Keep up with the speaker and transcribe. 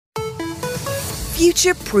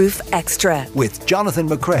Future Proof Extra. With Jonathan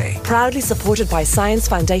McCrea. Proudly supported by Science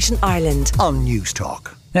Foundation Ireland. On News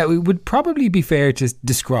Talk. Now, it would probably be fair to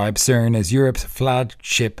describe CERN as Europe's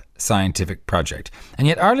flagship scientific project. And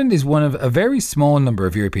yet Ireland is one of a very small number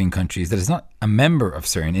of European countries that is not a member of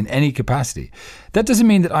CERN in any capacity. That doesn't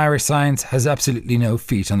mean that Irish science has absolutely no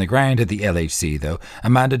feet on the ground at the LHC, though.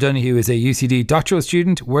 Amanda Donoghue is a UCD doctoral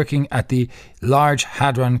student working at the Large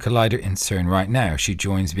Hadron Collider in CERN right now. She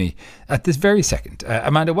joins me at this very second.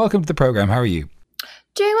 Amanda, welcome to the programme. How are you?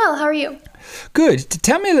 Doing well. How are you? Good.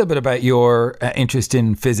 Tell me a little bit about your interest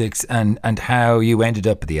in physics and how you ended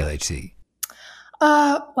up at the LHC.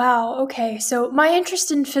 Wow. Okay. So my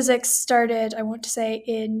interest in physics started, I want to say,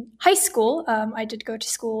 in high school. I did go to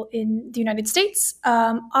school in the United States.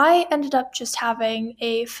 I ended up just having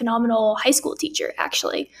a phenomenal high school teacher,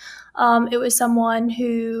 actually. It was someone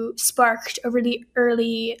who sparked a really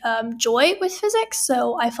early joy with physics.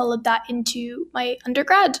 So I followed that into my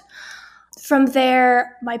undergrad. From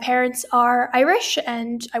there, my parents are Irish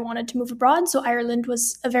and I wanted to move abroad. So Ireland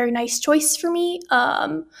was a very nice choice for me.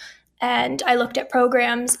 And I looked at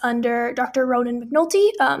programs under Dr. Ronan McNulty,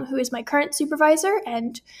 who is my current supervisor,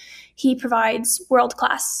 and he provides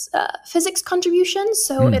world-class physics contributions.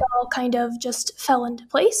 So it all kind of just fell into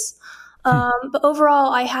place. But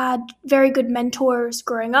overall, I had very good mentors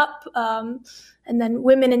growing up, and then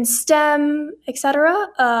women in STEM,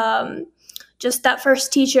 etc. Just that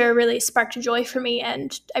first teacher really sparked a joy for me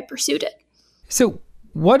and I pursued it. So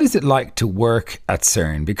what is it like to work at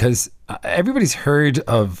CERN? Because everybody's heard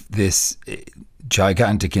of this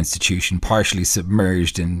gigantic institution partially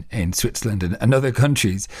submerged in Switzerland and other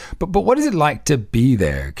countries. But what is it like to be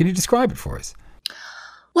there? Can you describe it for us?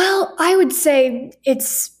 Well, I would say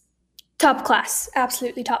it's top class,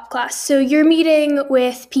 absolutely top class. So you're meeting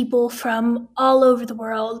with people from all over the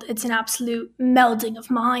world. It's an absolute melding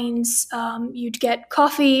of minds. You'd get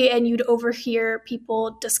coffee and you'd overhear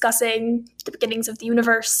people discussing the beginnings of the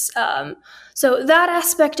universe. So that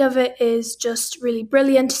aspect of it is just really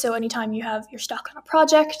brilliant. So anytime you're stuck on a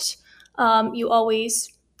project, you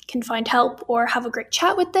always can find help or have a great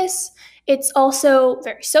chat with this. It's also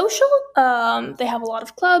very social. They have a lot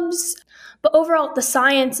of clubs. But overall, the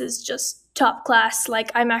science is just top class. Like,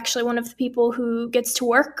 I'm actually one of the people who gets to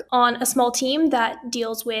work on a small team that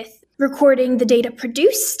deals with recording the data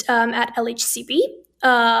produced at LHCb.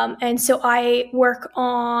 And so I work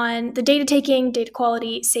on the data taking, data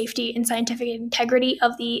quality, safety, and scientific integrity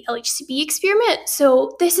of the LHCb experiment.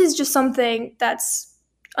 So this is just something that's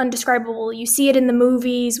undescribable. You see it in the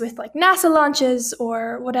movies with like NASA launches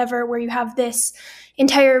or whatever, where you have this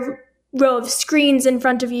entire row of screens in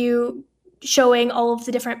front of you showing all of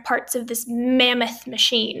the different parts of this mammoth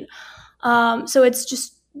machine. So it's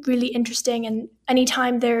just really interesting. And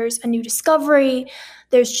anytime there's a new discovery,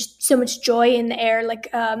 there's just so much joy in the air. Like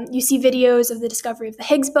you see videos of the discovery of the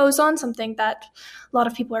Higgs boson, something that a lot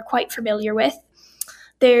of people are quite familiar with.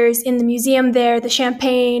 There's in the museum there the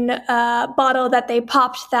champagne bottle that they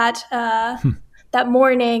popped that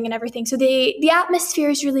morning and everything. So the atmosphere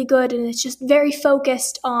is really good and it's just very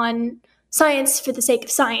focused on science for the sake of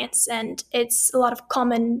science, and it's a lot of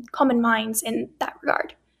common minds in that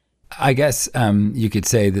regard. I guess you could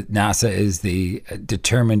say that NASA is the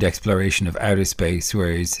determined exploration of outer space,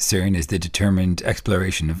 whereas CERN is the determined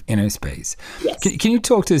exploration of inner space. Yes. Can you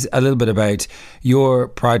talk to us a little bit about your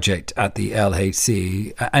project at the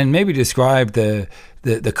LHC and maybe describe the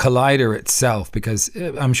collider itself? Because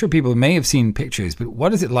I'm sure people may have seen pictures, but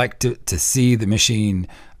what is it like to see the machine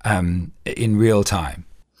in real time?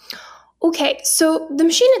 Okay, so the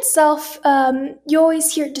machine itself, you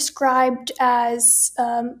always hear it described as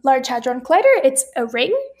Large Hadron Collider. It's a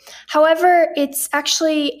ring. However, it's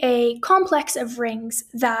actually a complex of rings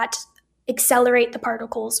that accelerate the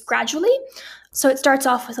particles gradually. So it starts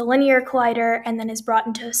off with a linear collider and then is brought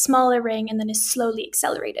into a smaller ring and then is slowly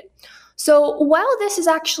accelerated. So while this is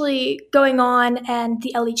actually going on and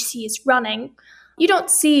the LHC is running, you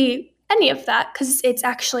don't see any of that because it's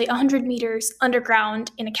actually 100 meters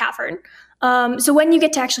underground in a cavern. So when you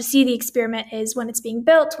get to actually see the experiment is when it's being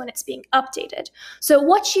built, when it's being updated. So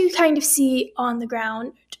what you kind of see on the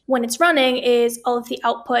ground when it's running is all of the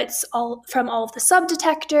outputs from all of the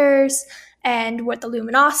subdetectors and what the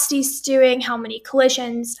luminosity is doing, how many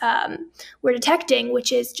collisions we're detecting,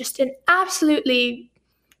 which is just an absolutely...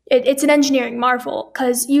 It's an engineering marvel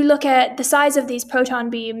because you look at the size of these proton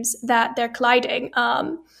beams that they're colliding.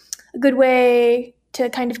 A good way to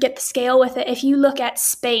kind of get the scale with it, if you look at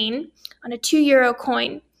Spain on a €2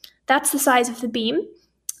 coin, that's the size of the beam.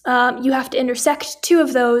 You have to intersect two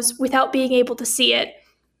of those without being able to see it.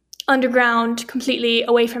 underground, completely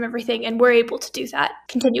away from everything, and we're able to do that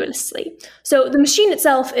continuously. So the machine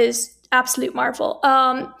itself is absolute marvel.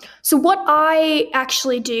 So what I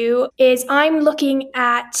actually do is I'm looking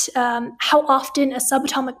at how often a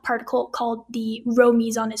subatomic particle called the Rho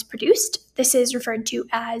meson is produced. This is referred to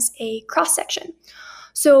as a cross-section.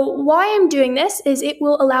 So why I'm doing this is it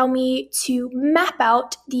will allow me to map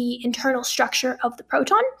out the internal structure of the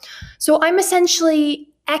proton. So I'm essentially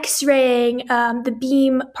X-raying the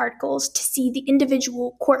beam particles to see the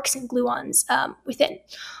individual quarks and gluons within.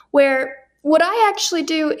 Where what I actually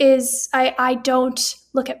do is I don't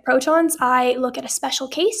look at protons. I look at a special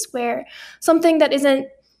case where something that isn't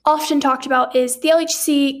often talked about is the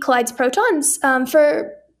LHC collides protons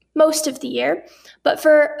for most of the year. But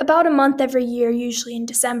for about a month every year, usually in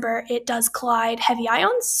December, it does collide heavy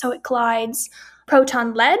ions. So it collides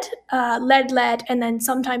proton lead, lead, and then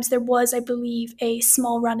sometimes there was, I believe, a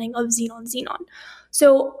small running of xenon.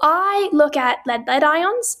 So I look at lead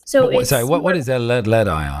ions. So what is a lead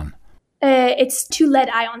ion? It's two lead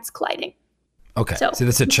ions colliding. Okay, so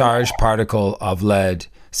that's a charged particle of lead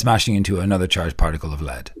smashing into another charged particle of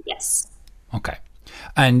lead. Yes. Okay.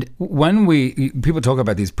 And when people talk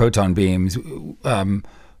about these proton beams,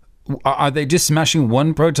 are they just smashing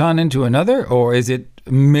one proton into another, or is it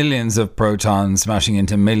millions of protons smashing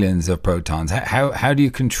into millions of protons? How do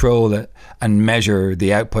you control it and measure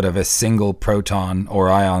the output of a single proton or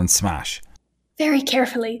ion smash? Very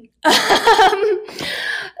carefully.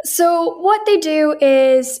 So what they do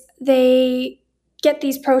is they get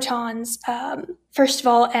these protons, first of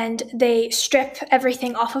all, and they strip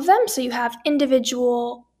everything off of them. So you have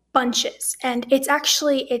individual bunches, and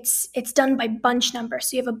it's done by bunch number.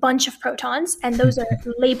 So you have a bunch of protons, and those are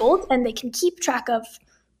labeled, and they can keep track of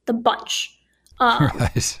the bunch.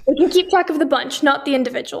 Right. They can keep track of the bunch, not the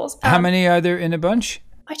individuals. How many are there in a bunch?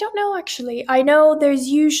 I don't know, actually. I know there's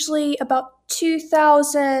usually about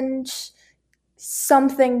 2,000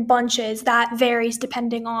 something bunches. That varies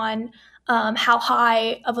depending on how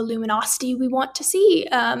high of a luminosity we want to see,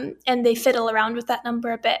 and they fiddle around with that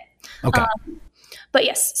number a bit. Okay. But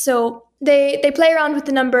yes, so they play around with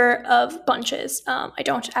the number of bunches. I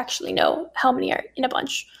don't actually know how many are in a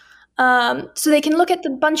bunch. So they can look at the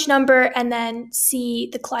bunch number and then see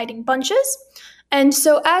the colliding bunches. And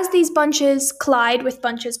so as these bunches collide with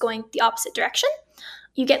bunches going the opposite direction,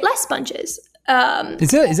 you get less bunches.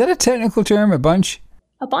 Is that a technical term, a bunch?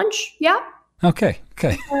 A bunch, yeah. Okay.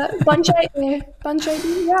 Bunch ID,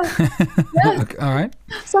 yeah. Yeah. Okay, all right.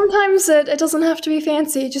 Sometimes it doesn't have to be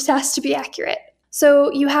fancy, it just has to be accurate.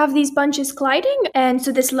 So you have these bunches colliding, and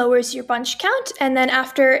so this lowers your bunch count, and then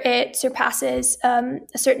after it surpasses a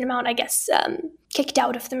certain amount, I guess, kicked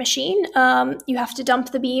out of the machine, you have to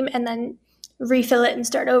dump the beam and then refill it and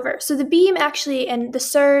start over. So the beam actually, and the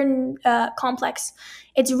CERN complex,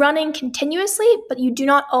 it's running continuously, but you do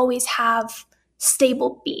not always have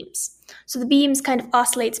stable beams. So the beams kind of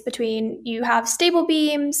oscillates between, you have stable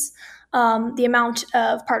beams, the amount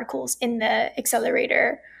of particles in the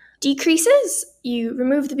accelerator decreases, you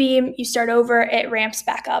remove the beam, you start over, it ramps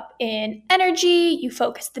back up in energy, you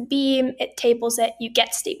focus the beam, it tables it, you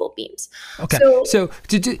get stable beams. Okay, so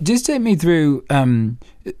just take me through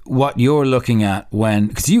what you're looking at when,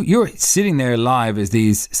 because you're sitting there live as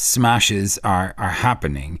these smashes are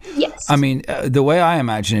happening. Yes. I mean, the way I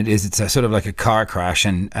imagine it is it's a sort of like a car crash,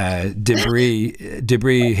 and debris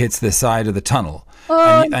hits the side of the tunnel.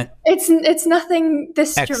 It's nothing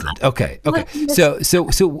this excellent. dramatic. Okay. So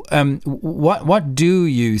what do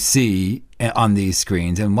you see on these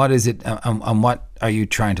screens, and what is it, and what are you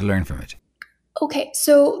trying to learn from it? Okay,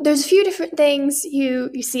 so there's a few different things you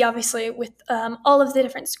see, obviously, with all of the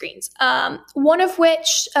different screens. One of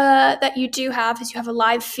which that you do have is you have a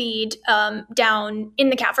live feed down in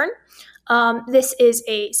the cavern. This is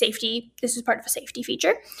part of a safety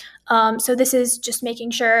feature. So this is just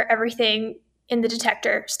making sure everything in the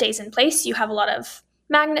detector stays in place. You have a lot of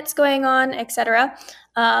magnets going on, etc.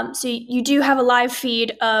 So you do have a live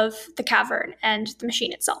feed of the cavern and the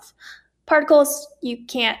machine itself. Particles you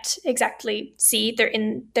can't exactly see;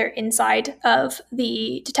 they're inside of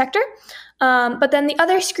the detector. But then the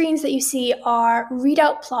other screens that you see are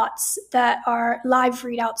readout plots that are live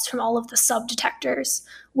readouts from all of the sub-detectors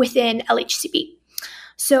within LHCb.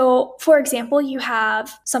 So, for example, you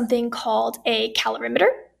have something called a calorimeter,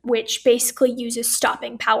 which basically uses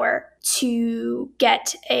stopping power to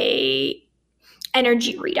get a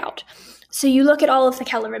energy readout. So you look at all of the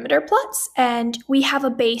calorimeter plots, and we have a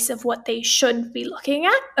base of what they should be looking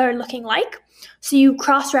at or looking like. So you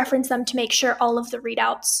cross-reference them to make sure all of the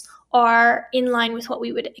readouts are in line with what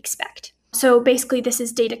we would expect. So basically, this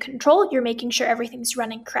is data control. You're making sure everything's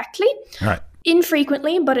running correctly. Right.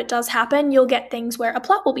 Infrequently, but it does happen, you'll get things where a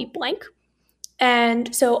plot will be blank.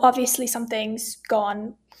 And so obviously something's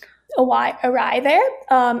gone awry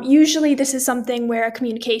there. Usually this is something where a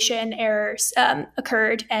communication errors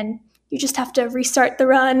occurred, and you just have to restart the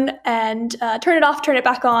run and turn it off, turn it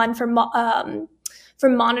back on for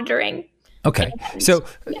monitoring. Okay, And, so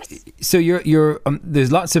yes. so you're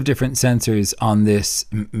there's lots of different sensors on this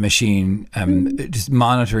machine, just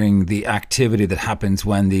monitoring the activity that happens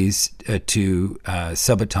when these two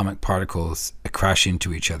subatomic particles crash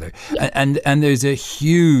into each other, and there's a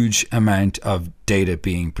huge amount of data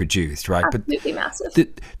being produced, right? Absolutely massive.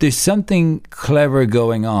 There's something clever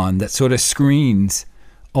going on that sort of screens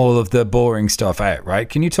all of the boring stuff out, right?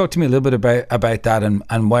 Can you talk to me a little bit about that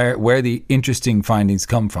and where the interesting findings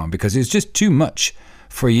come from? Because it's just too much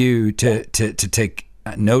for you to take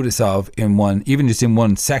notice of in one, even just in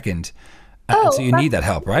 1 second. So you need that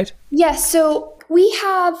help, right? Yes. So we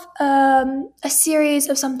have a series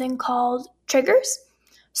of something called triggers.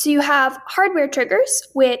 So you have hardware triggers,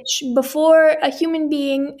 which before a human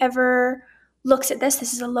being ever looks at this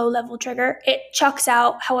is a low-level trigger. It chucks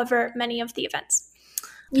out however many of the events.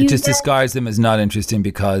 You just disguise them as not interesting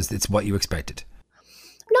because it's what you expected.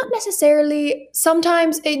 Not necessarily.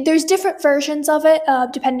 Sometimes there's different versions of it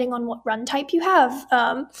depending on what run type you have.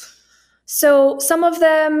 So some of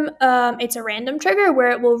them, it's a random trigger where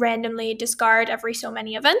it will randomly discard every so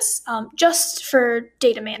many events just for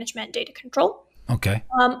data management, data control. Okay.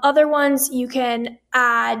 Other ones, you can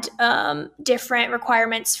add different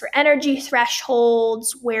requirements for energy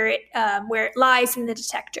thresholds, where it lies in the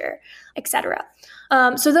detector, etc.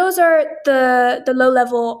 So those are the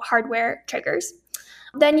low-level hardware triggers.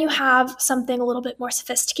 Then you have something a little bit more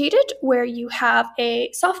sophisticated where you have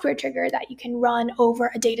a software trigger that you can run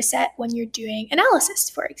over a data set when you're doing analysis,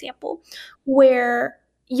 for example, where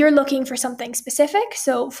you're looking for something specific.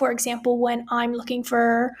 So, for example, when I'm looking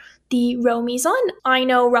for the rho meson, I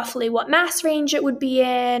know roughly what mass range it would be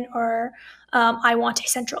in, or I want a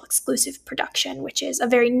central exclusive production, which is a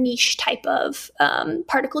very niche type of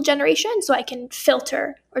particle generation. So I can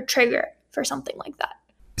filter or trigger for something like that.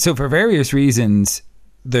 So for various reasons,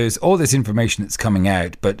 there's all this information that's coming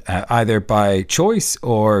out, but either by choice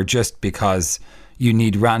or just because you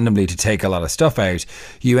need randomly to take a lot of stuff out,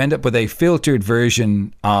 you end up with a filtered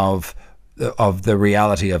version of the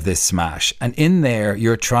reality of this smash. And in there,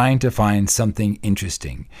 you're trying to find something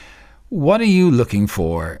interesting. What are you looking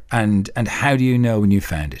for, and how do you know when you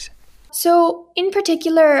found it? So in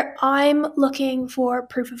particular, I'm looking for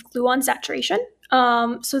proof of gluon saturation.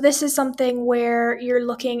 So this is something where you're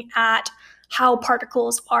looking at how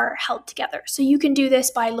particles are held together. So you can do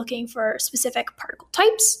this by looking for specific particle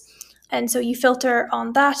types. And so you filter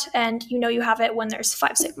on that, and you know you have it when there's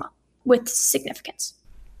 5 sigma with significance.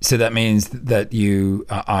 So that means that you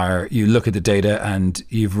look at the data and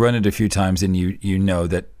you've run it a few times, and you know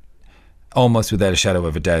that almost without a shadow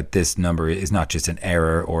of a doubt, this number is not just an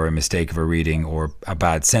error or a mistake of a reading or a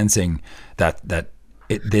bad sensing,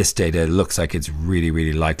 this data looks like it's really,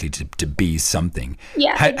 really likely to be something.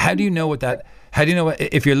 Yeah. How do you know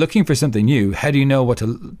if you're looking for something new, how do you know what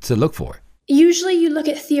to look for? Usually you look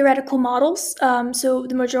at theoretical models. So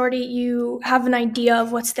the majority, you have an idea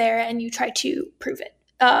of what's there and you try to prove it.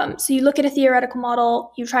 So you look at a theoretical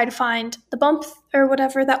model, you try to find the bump or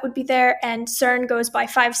whatever that would be there, and CERN goes by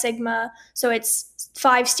 5 sigma, so it's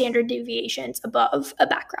 5 standard deviations above a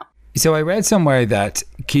background. So I read somewhere that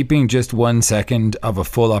keeping just 1 second of a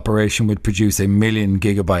full operation would produce a 1 million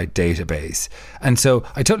gigabyte database. And so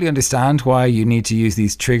I totally understand why you need to use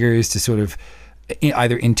these triggers to sort of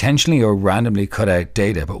either intentionally or randomly cut out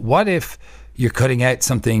data. But what if you're cutting out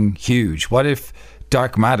something huge? What if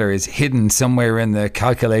dark matter is hidden somewhere in the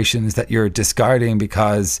calculations that you're discarding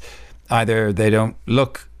because either they don't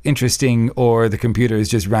look interesting or the computer is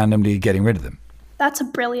just randomly getting rid of them? That's a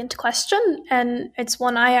brilliant question, and it's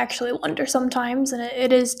one I actually wonder sometimes, and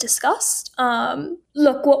it is discussed.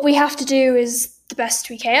 Look, what we have to do is the best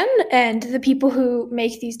we can, and the people who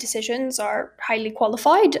make these decisions are highly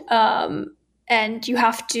qualified, and you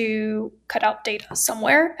have to cut out data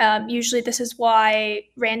somewhere. Usually this is why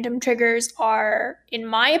random triggers are, in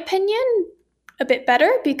my opinion, a bit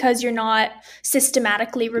better, because you're not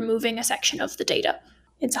systematically removing a section of the data.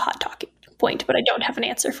 It's a hot talking point, but I don't have an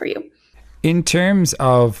answer for you. In terms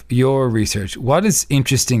of your research, what is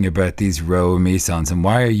interesting about these rho mesons, and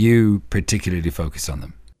why are you particularly focused on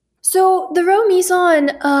them? So the rho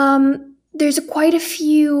meson, there's quite a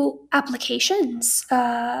few applications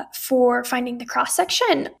for finding the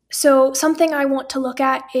cross-section. So something I want to look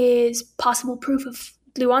at is possible proof of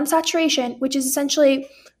gluon saturation, which is essentially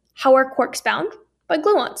How are quarks bound? By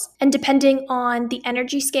gluons. And depending on the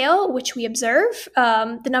energy scale which we observe,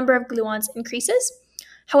 the number of gluons increases.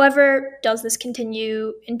 However, does this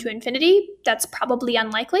continue into infinity? That's probably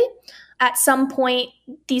unlikely. At some point,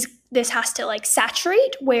 this has to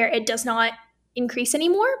saturate where it does not increase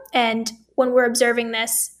anymore. And when we're observing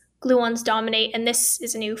this, gluons dominate, and this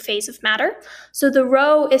is a new phase of matter. So the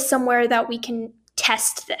rho is somewhere that we can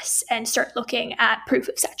test this and start looking at proof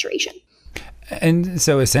of saturation. And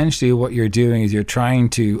so essentially what you're doing is you're trying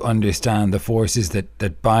to understand the forces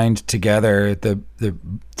that bind together the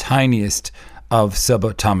tiniest of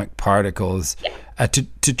subatomic particles,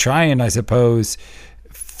 to try and, I suppose,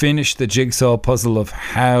 finish the jigsaw puzzle of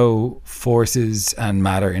how forces and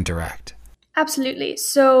matter interact. Absolutely.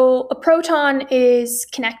 So a proton is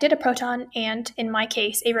connected, a proton and, in my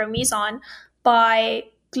case, a rho meson, by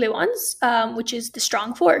gluons, which is the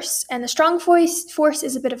strong force. And the strong force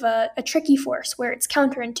is a bit of a tricky force where it's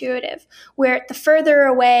counterintuitive, where the further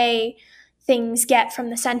away things get from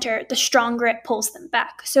the center, the stronger it pulls them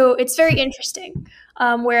back. So it's very interesting.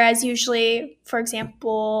 Whereas usually, for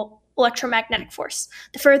example, electromagnetic force,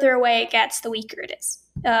 the further away it gets, the weaker it is.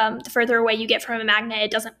 The further away you get from a magnet,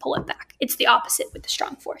 it doesn't pull it back. It's the opposite with the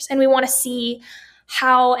strong force. And we want to see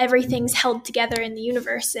how everything's held together in the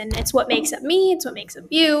universe. And it's what makes up me, it's what makes up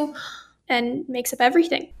you, and makes up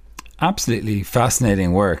everything. Absolutely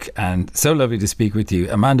fascinating work, and so lovely to speak with you.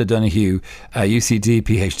 Amanda Donoghue, a UCD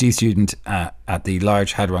PhD student at the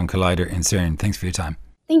Large Hadron Collider in CERN. Thanks for your time.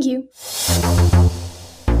 Thank you.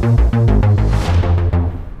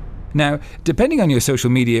 Now, depending on your social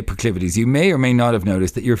media proclivities, you may or may not have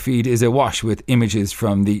noticed that your feed is awash with images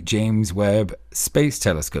from the James Webb Space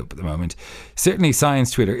Telescope at the moment. Certainly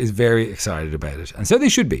Science Twitter is very excited about it, and so they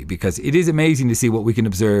should be, because it is amazing to see what we can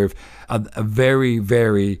observe at a very,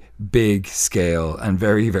 very big scale and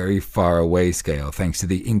very, very far away scale, thanks to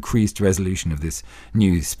the increased resolution of this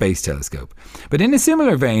new space telescope. But in a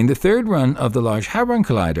similar vein, the third run of the Large Hadron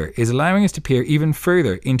Collider is allowing us to peer even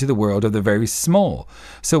further into the world of the very small.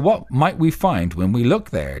 So what might we find when we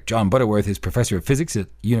look there? John Butterworth is Professor of Physics at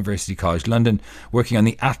University College London, working on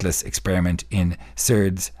the ATLAS experiment in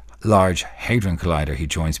CERN's Large Hadron Collider. He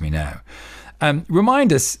joins me now.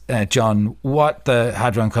 Remind us, John, what the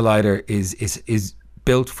Hadron Collider is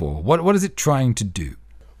built for. What is it trying to do?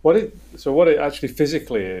 What it actually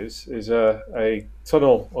physically is a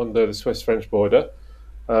tunnel under the Swiss-French border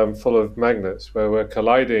full of magnets where we're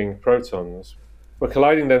colliding protons. We're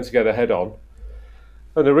colliding them together head-on.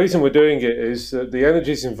 And the reason we're doing it is that the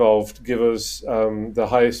energies involved give us the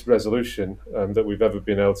highest resolution that we've ever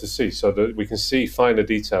been able to see, so that we can see finer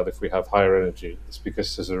detail if we have higher energy. It's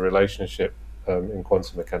because there's a relationship in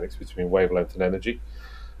quantum mechanics between wavelength and energy.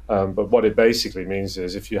 But what it basically means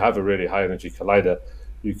is if you have a really high energy collider,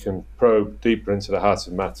 you can probe deeper into the heart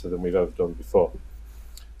of matter than we've ever done before.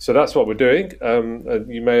 So that's what we're doing.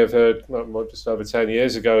 You may have heard just over 10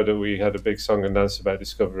 years ago that we had a big song and dance about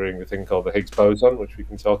discovering a thing called the Higgs boson, which we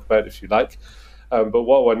can talk about if you like. But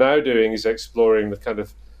what we're now doing is exploring the kind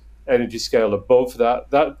of energy scale above that.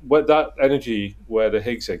 That energy where the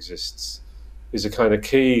Higgs exists is a kind of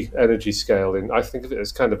key energy scale. I think of it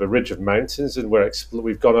as kind of a ridge of mountains, and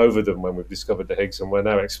we've gone over them when we've discovered the Higgs, and we're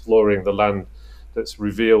now exploring the land that's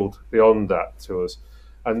revealed beyond that to us.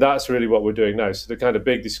 And that's really what we're doing now. So the kind of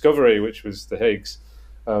big discovery, which was the Higgs,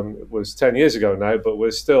 was 10 years ago now, but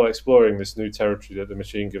we're still exploring this new territory that the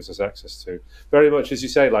machine gives us access to. Very much, as you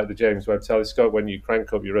say, like the James Webb Telescope, when you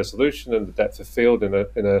crank up your resolution and the depth of field in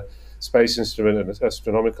a space instrument and an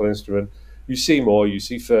astronomical instrument, you see more, you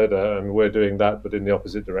see further, and we're doing that, but in the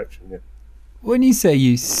opposite direction. Yeah. When you say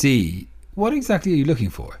you see, what exactly are you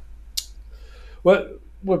looking for? Well,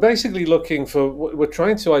 we're basically we're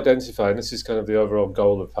trying to identify, and this is kind of the overall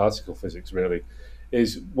goal of particle physics really,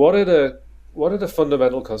 is what are the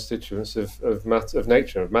fundamental constituents of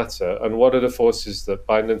nature, of matter, and what are the forces that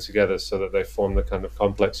bind them together so that they form the kind of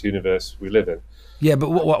complex universe we live in. Yeah, but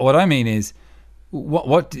what I mean is,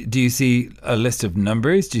 what do you see? A list of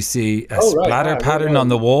numbers? Do you see a splatter pattern on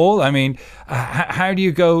the wall? I mean, how do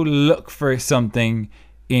you go look for something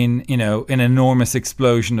in an enormous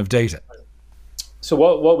explosion of data? So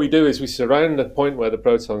what we do is we surround the point where the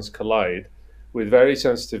protons collide with very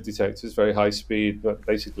sensitive detectors, very high speed, but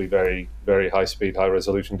basically very, very high speed, high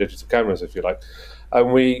resolution digital cameras, if you like.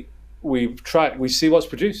 And we see what's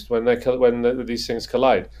produced when these things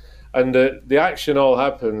collide. And the action all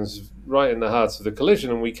happens right in the heart of the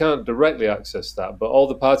collision, and we can't directly access that. But all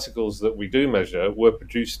the particles that we do measure were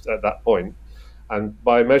produced at that point. And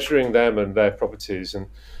by measuring them and their properties, and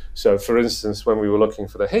so, for instance, when we were looking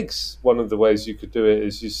for the Higgs, one of the ways you could do it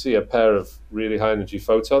is you see a pair of really high-energy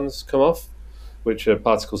photons come off, which are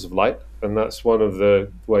particles of light, and that's one of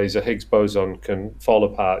the ways a Higgs boson can fall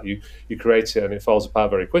apart. You create it and it falls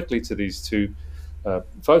apart very quickly to these two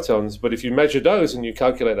photons, but if you measure those and you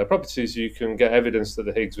calculate their properties, you can get evidence that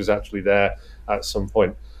the Higgs was actually there at some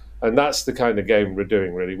point. And that's the kind of game we're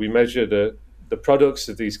doing, really. We measure the products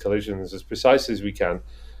of these collisions as precisely as we can,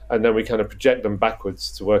 and then we kind of project them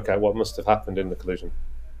backwards to work out what must have happened in the collision.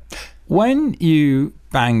 When you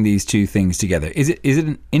bang these two things together, is it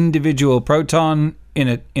an individual proton in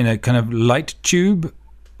a kind of light tube,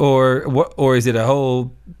 or is it a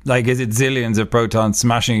whole, like, is it zillions of protons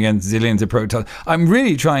smashing against zillions of protons? I'm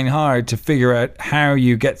really trying hard to figure out how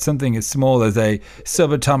you get something as small as a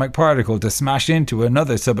subatomic particle to smash into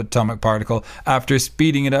another subatomic particle after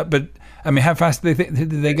speeding it up. But I mean, how fast do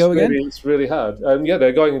they go again? It's really hard. Yeah,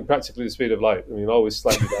 they're going practically the speed of light. I mean, always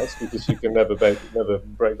slightly less because you can never break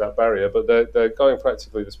that barrier, but they're going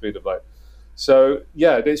practically the speed of light. So,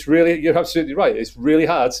 yeah, you're absolutely right. It's really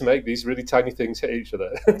hard to make these really tiny things hit each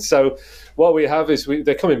other. So what we have is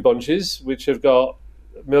they come in bunches, which have got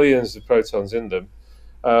millions of protons in them.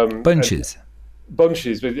 Bunches?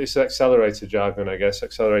 Bunches. It's accelerator jargon, I guess,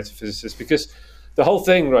 accelerator physicists, because the whole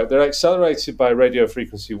thing, right, they're accelerated by radio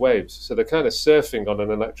frequency waves. So they're kind of surfing on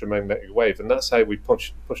an electromagnetic wave, and that's how we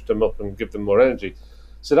push them up and give them more energy.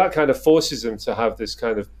 So that kind of forces them to have this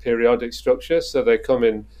kind of periodic structure. So they come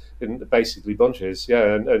in basically bunches,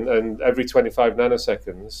 and every 25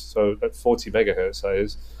 nanoseconds, so at 40 megahertz, that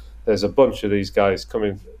is, there's a bunch of these guys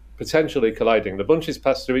coming, potentially colliding. The bunches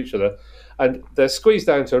pass through each other, and they're squeezed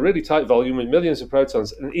down to a really tight volume with millions of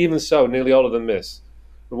protons, and even so, nearly all of them miss.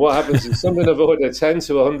 And what happens is something of order 10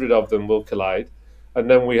 to 100 of them will collide, and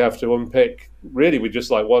then we have to unpick. Really, we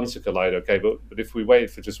just like one to collide, okay, but if we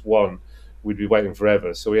waited for just one, we'd be waiting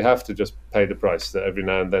forever. So we have to just pay the price that every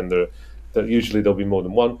now and then that usually there'll be more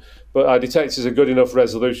than one. But our detectors are good enough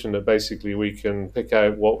resolution that basically we can pick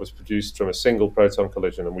out what was produced from a single proton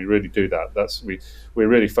collision, and we really do that. We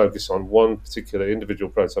really focus on one particular individual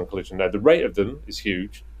proton collision. Now, the rate of them is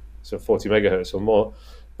huge, so 40 megahertz or more,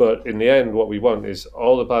 but in the end, what we want is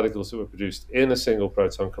all the particles that were produced in a single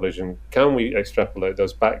proton collision. Can we extrapolate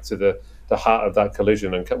those back to the heart of that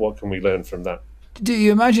collision, and what can we learn from that? Do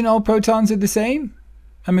you imagine all protons are the same?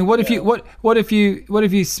 I mean, what if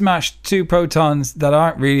you smashed two protons that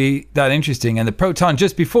aren't really that interesting, and the proton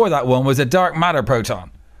just before that one was a dark matter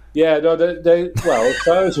proton? Yeah, no, well, as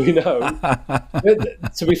far as we know,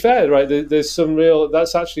 to be fair, right, there's some real.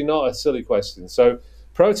 That's actually not a silly question. So,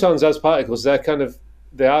 protons as particles,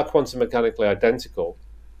 they are quantum mechanically identical,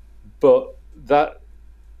 but that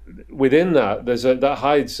within that that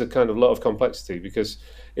hides a kind of lot of complexity, because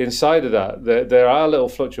inside of that, there are little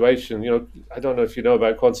fluctuations. You know, I don't know if you know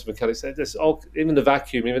about quantum mechanics. There's even the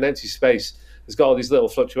vacuum, even empty space, has got all these little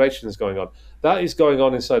fluctuations going on. That is going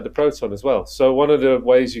on inside the proton as well. So one of the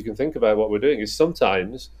ways you can think about what we're doing is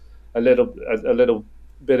sometimes a little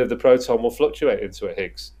bit of the proton will fluctuate into a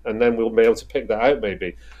Higgs, and then we'll be able to pick that out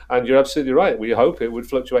maybe. And you're absolutely right. We hope it would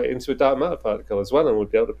fluctuate into a dark matter particle as well, and we'll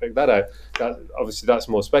be able to pick that out. Obviously, that's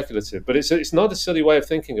more speculative, but it's not a silly way of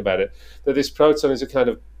thinking about it, that this proton is a kind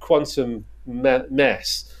of quantum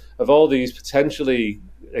mess of all these potentially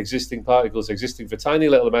existing particles existing for tiny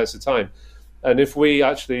little amounts of time. And if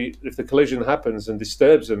the collision happens and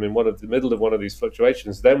disturbs them in the middle of one of these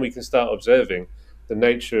fluctuations, then we can start observing the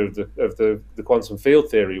nature of the quantum field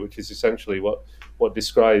theory, which is essentially what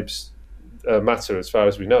describes matter as far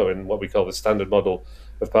as we know, in what we call the standard model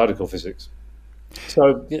of particle physics.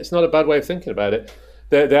 So it's not a bad way of thinking about it.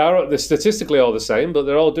 They're statistically all the same, but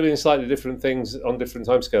they're all doing slightly different things on different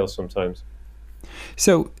timescales sometimes.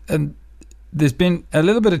 So there's been a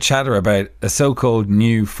little bit of chatter about a so-called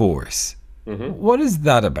new force. Mm-hmm. What is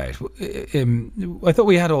that about? I thought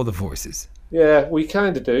we had all the forces. Yeah, we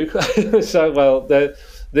kind of do. So, well, the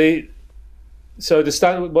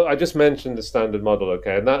standard. Well, I just mentioned the standard model,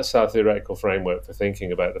 okay, and that's our theoretical framework for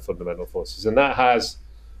thinking about the fundamental forces, and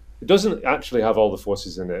it doesn't actually have all the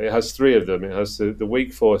forces in it. It has three of them. It has the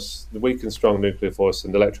weak force, the weak and strong nuclear force,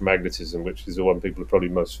 and electromagnetism, which is the one people are probably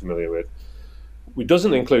most familiar with. It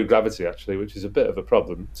doesn't include gravity, actually, which is a bit of a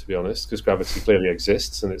problem, to be honest, because gravity clearly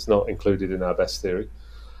exists and it's not included in our best theory.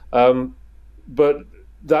 But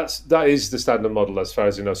that is the standard model as far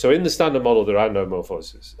as you know. So in the standard model, there are no more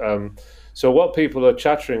forces. So what people are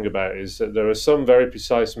chattering about is that there are some very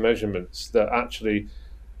precise measurements that actually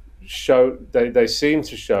show, they seem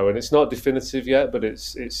to show, and it's not definitive yet, but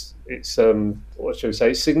it's what shall we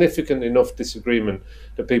say, significant enough disagreement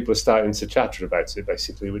that people are starting to chatter about it,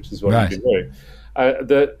 basically, which is what we've been doing.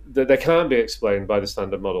 that they can't be explained by the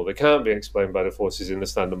standard model. They can't be explained by the forces in the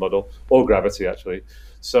standard model or gravity, actually.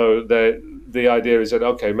 So the idea is that,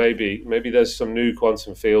 okay, maybe there's some new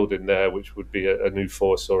quantum field in there, which would be a new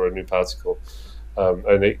force or a new particle.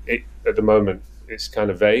 And it at the moment, it's kind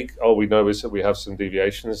of vague. All we know is that we have some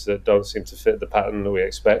deviations that don't seem to fit the pattern that we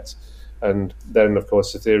expect. And then, of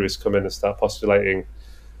course, the theorists come in and start postulating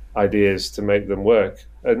ideas to make them work.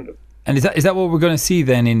 And is that what we're going to see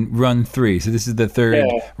then in run 3? So this is the third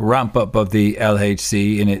ramp up of the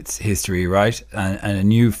LHC in its history, right? And a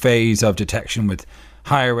new phase of detection with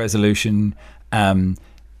higher resolution.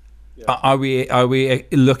 Are we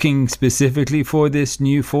looking specifically for this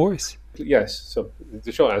new force? Yes. So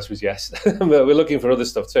the short answer is yes. We're looking for other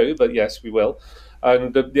stuff too, but yes, we will.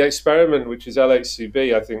 And the experiment, which is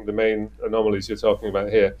LHCb, I think the main anomalies you're talking about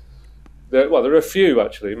here. There are a few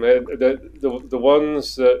actually. The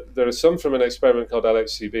ones that there are some from an experiment called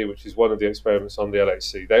LHCb, which is one of the experiments on the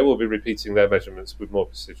LHC. They will be repeating their measurements with more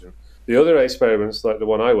precision. The other experiments, like the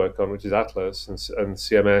one I work on, which is ATLAS, and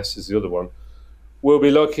CMS is the other one, we'll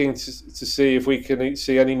be looking to see if we can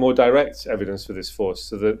see any more direct evidence for this force.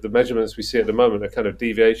 So the measurements we see at the moment are kind of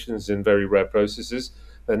deviations in very rare processes.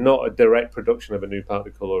 They're not a direct production of a new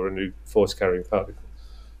particle or a new force-carrying particle.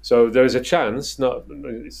 So there is a chance,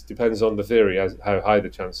 it depends on the theory how high the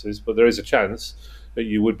chance is, but there is a chance that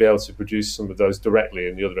you would be able to produce some of those directly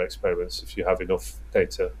in the other experiments if you have enough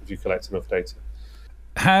data, if you collect enough data.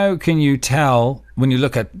 How can you tell when you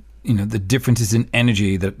look at the differences in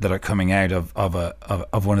energy that are coming out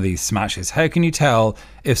of one of these smashes? How can you tell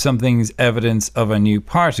if something's evidence of a new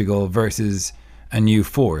particle versus a new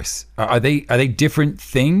force? Are they different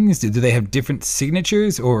things? Do they have different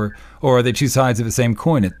signatures, or are they two sides of the same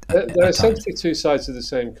coin? They're essentially two sides of the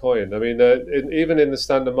same coin. I mean, even in the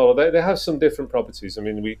standard model, they have some different properties. I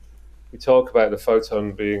mean, we talk about the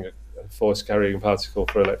photon being a force-carrying particle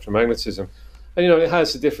for electromagnetism. And, it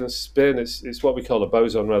has a different spin. It's what we call a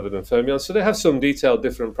boson rather than fermion. So they have some detailed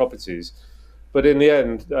different properties. But in the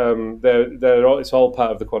end, it's all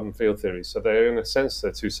part of the quantum field theory. So in a sense,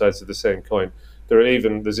 they're two sides of the same coin.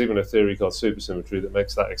 There's even a theory called supersymmetry that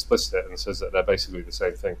makes that explicit and says that they're basically the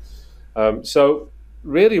same thing. So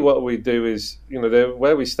really what we do is,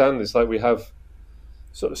 where we stand is like we have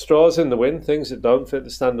sort of straws in the wind, things that don't fit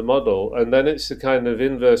the standard model. And then it's a kind of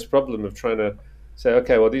inverse problem of trying to say,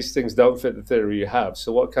 okay, well, these things don't fit the theory you have.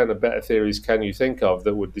 So what kind of better theories can you think of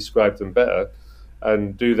that would describe them better?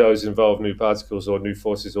 And do those involve new particles or new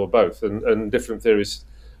forces or both? And different theories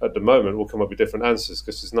at the moment will come up with different answers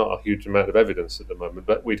because there's not a huge amount of evidence at the moment.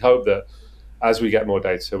 But we'd hope that as we get more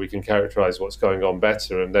data, we can characterize what's going on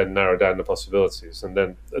better and then narrow down the possibilities. And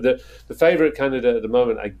then the favorite candidate at the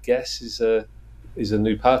moment, I guess, is a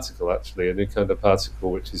new particle, actually, a new kind of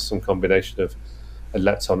particle, which is some combination of a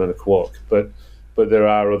lepton and a quark. But there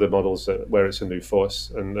are other models where it's a new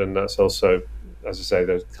force, and that's also, as I say,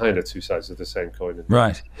 they're kind of two sides of the same coin.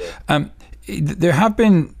 Right. Yeah. There have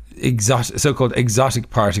been so-called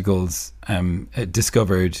exotic particles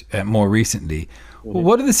discovered more recently. Mm-hmm.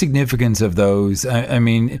 What are the significance of those? I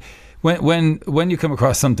mean, when you come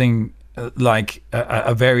across something like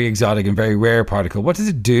a very exotic and very rare particle, what does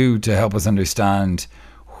it do to help us understand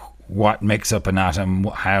what makes up an atom,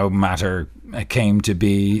 how matter came to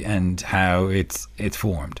be, and how it's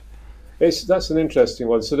formed? That's an interesting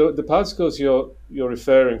one. So the particles you're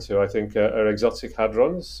referring to, I think, are exotic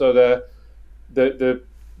hadrons. So the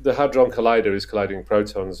hadron collider is colliding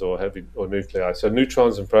protons or nuclei. So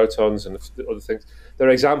neutrons and protons and other things. They're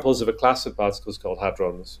examples of a class of particles called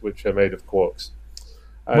hadrons, which are made of quarks.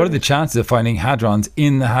 What are the chances of finding hadrons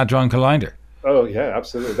in the Hadron Collider? Oh, yeah,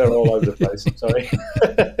 absolutely. They're all over the place. I'm sorry.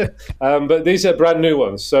 But these are brand new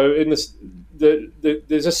ones. So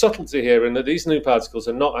there's a subtlety here in that these new particles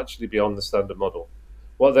are not actually beyond the standard model.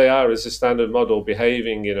 What they are is a standard model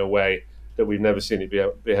behaving in a way that we've never seen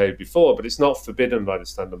it behave before, but it's not forbidden by the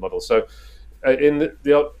standard model. So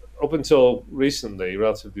up until recently,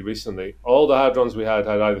 relatively recently, all the hadrons we had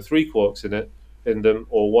either 3 quarks in them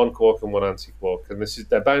or 1 quark and 1 antiquark. And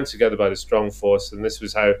they're bound together by the strong force, and this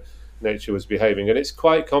was how nature was behaving. And it's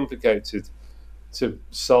quite complicated to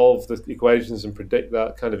solve the equations and predict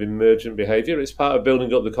that kind of emergent behavior. It's part of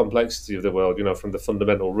building up the complexity of the world, from the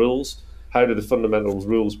fundamental rules. How do the fundamental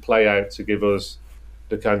rules play out to give us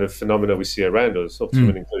the kind of phenomena we see around us, up to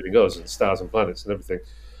and including us and stars and planets and everything?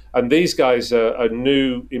 And these guys are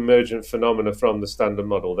new emergent phenomena from the standard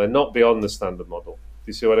model. They're not beyond the standard model. Do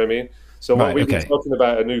you see what I mean? So what we've been talking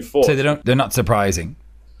about, a new force. So they're not surprising.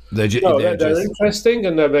 They're interesting,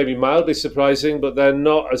 and they're maybe mildly surprising, but they're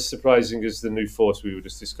not as surprising as the new force we were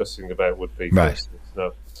just discussing about would be. Right.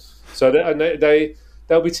 No. So they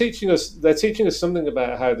they're teaching us something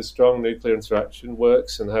about how the strong nuclear interaction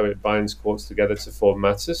works and how it binds quarks together to form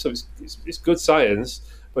matter. So it's good science,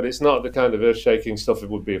 but it's not the kind of earth-shaking stuff it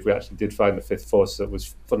would be if we actually did find the fifth force that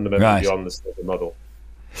was fundamentally beyond the standard model.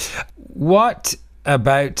 What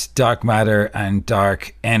about dark matter and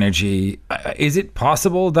dark energy? Is it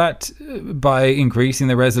possible that by increasing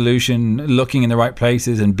the resolution, looking in the right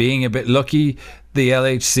places and being a bit lucky, the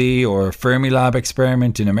LHC or Fermilab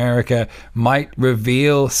experiment in America might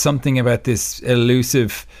reveal something about this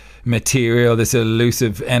elusive material, this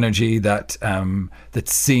elusive energy that that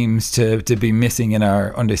seems to be missing in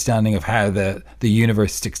our understanding of how the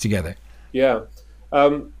universe sticks together? Yeah.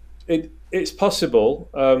 It's possible.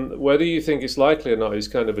 Whether you think it's likely or not is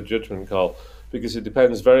kind of a judgment call, because it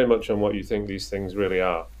depends very much on what you think these things really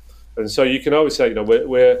are. And so you can always say,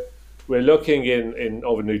 we're looking in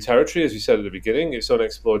over new territory, as you said at the beginning. It's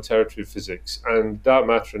unexplored territory of physics, and dark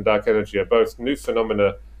matter and dark energy are both new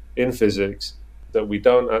phenomena in physics that we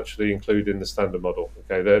don't actually include in the standard model.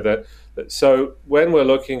 Okay, so when we're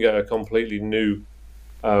looking at a completely new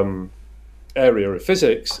area of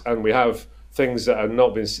physics, and we have things that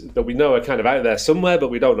that we know are kind of out there somewhere, but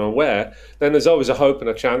we don't know where, then there's always a hope and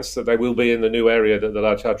a chance that they will be in the new area that the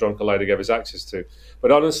Large Hadron Collider gave us access to.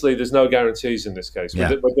 But honestly, there's no guarantees in this case. Yeah.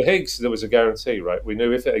 With the Higgs, there was a guarantee, right? We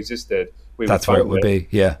knew if it existed, that's where it would be,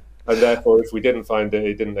 yeah. And therefore, if we didn't find it,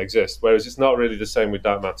 it didn't exist. Whereas it's not really the same with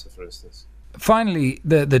dark matter, for instance. Finally,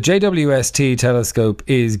 the JWST telescope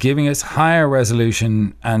is giving us higher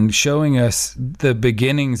resolution and showing us the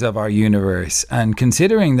beginnings of our universe. And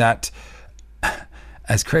considering that,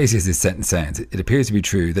 as crazy as this sentence sounds, it appears to be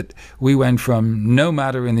true that we went from no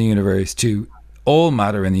matter in the universe to all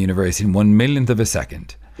matter in the universe in 1/1,000,000th of a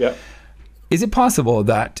second. Yeah. Is it possible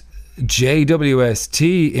that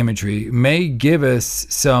JWST imagery may give us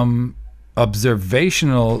some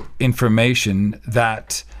observational information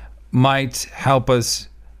that might help us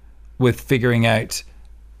with figuring out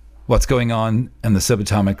what's going on the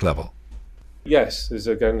subatomic level? Yes, is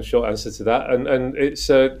again a short answer to that, and it's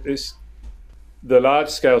the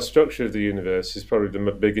large-scale structure of the universe is probably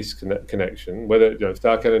the biggest connection. Whether if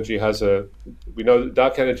dark energy we know that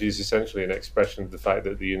dark energy is essentially an expression of the fact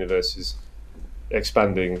that the universe is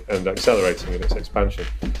expanding and accelerating in its expansion.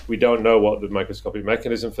 We don't know what the microscopic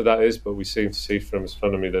mechanism for that is, but we seem to see from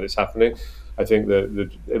astronomy that it's happening. I think the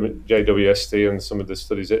JWST and some of the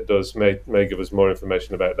studies it does may give us more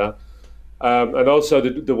information about that. And also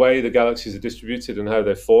the way the galaxies are distributed and how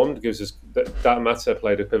they're formed gives us that matter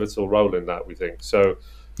played a pivotal role in that, we think. So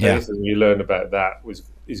anything you learn about that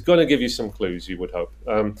is going to give you some clues, you would hope.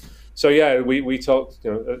 So yeah, we talked,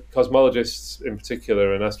 cosmologists in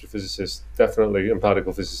particular and astrophysicists definitely, and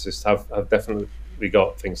particle physicists have definitely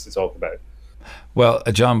got things to talk about. Well,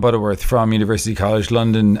 John Butterworth from University College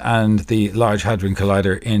London and the Large Hadron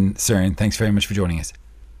Collider in CERN, thanks very much for joining us.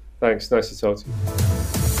 Thanks, nice to talk to you.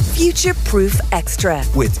 Future Proof Extra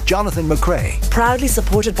with Jonathan McRae proudly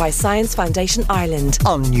supported by Science Foundation Ireland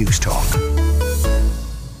on News Talk.